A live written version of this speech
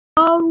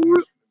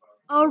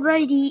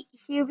Alrighty,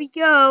 here we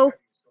go.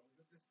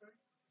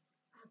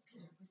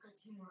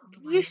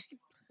 Can you just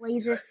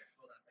play this?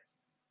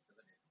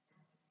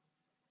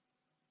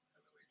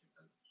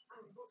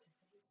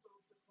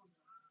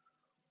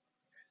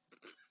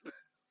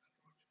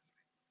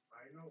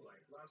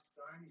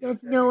 There's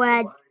no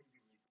ad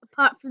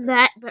apart from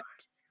that, but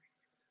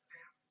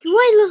do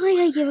I look like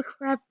I give a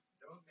crap?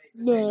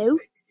 No.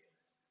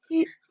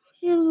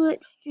 So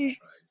let's just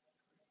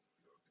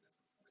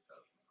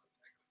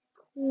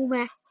cool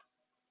math.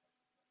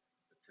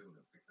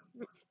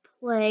 Let's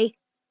play.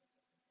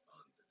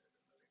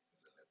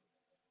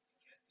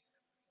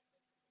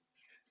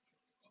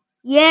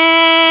 Yay!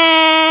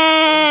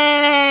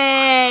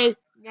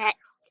 Next.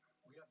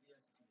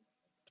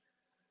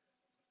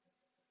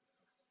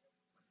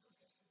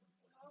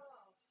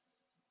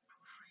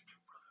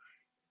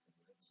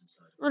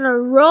 On a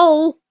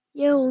roll?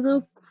 Yo,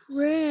 no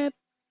crap.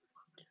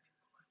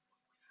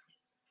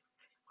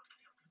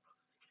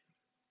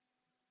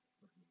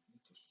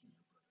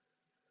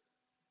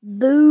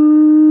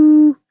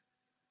 Boo.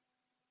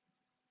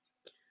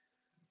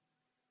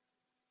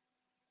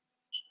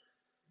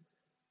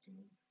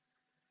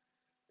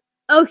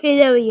 Okay,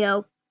 there we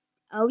go.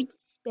 Oh,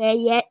 spare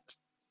yet.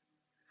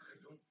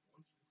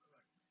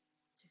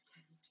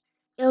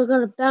 It's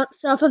gonna bounce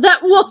off of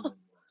that wall.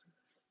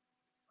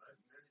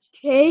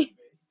 Okay.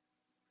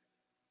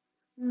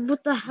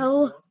 What the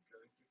hell?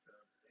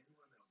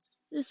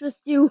 This was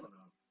do.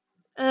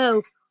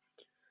 Oh.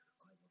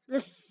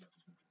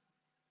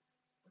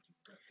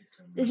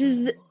 This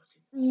is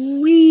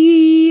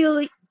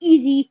really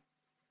easy.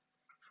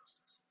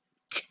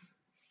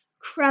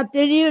 Crap,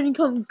 they didn't even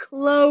come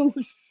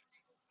close.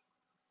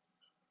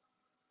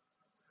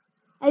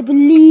 I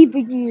believe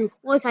in you.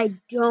 What if I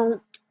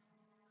don't?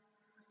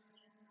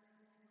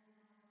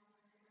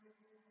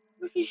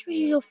 What if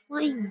you go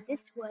flying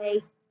this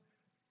way?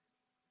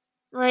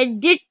 Well, I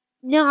did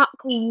knock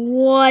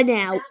one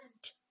out.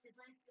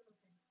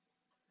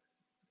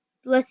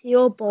 Bless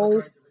your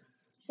bowl.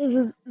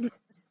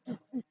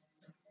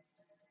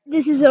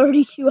 This is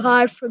already too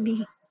hard for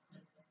me.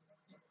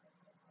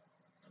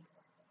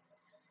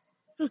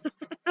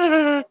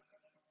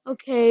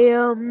 Okay,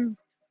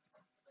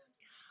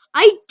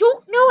 I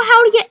don't know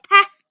how to get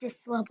past this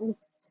level.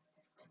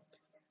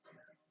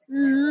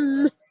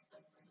 In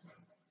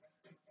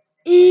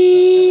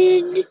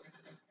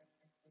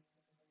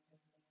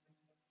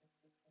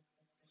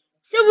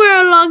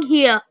somewhere along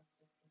here.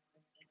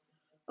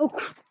 Oh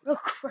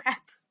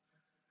crap.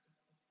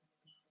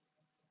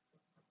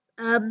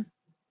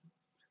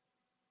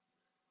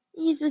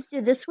 You just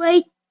do this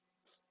way?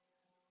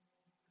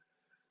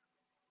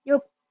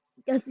 Nope,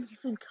 doesn't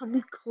even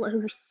come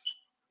close.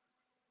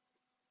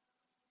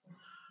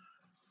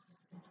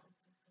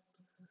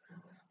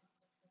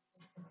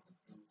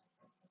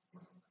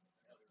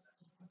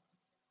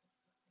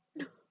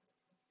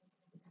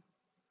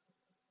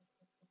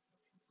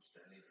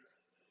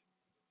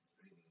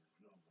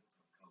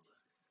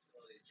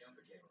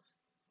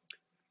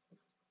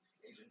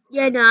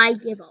 Yeah, no, I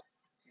give up.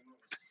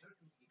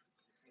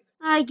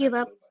 I give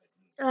up.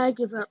 I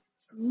give up.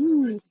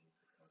 Ooh.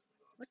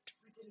 What?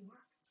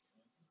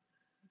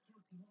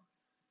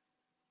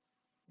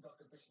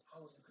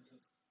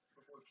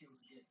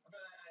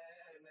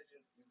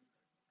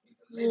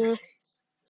 Yeah.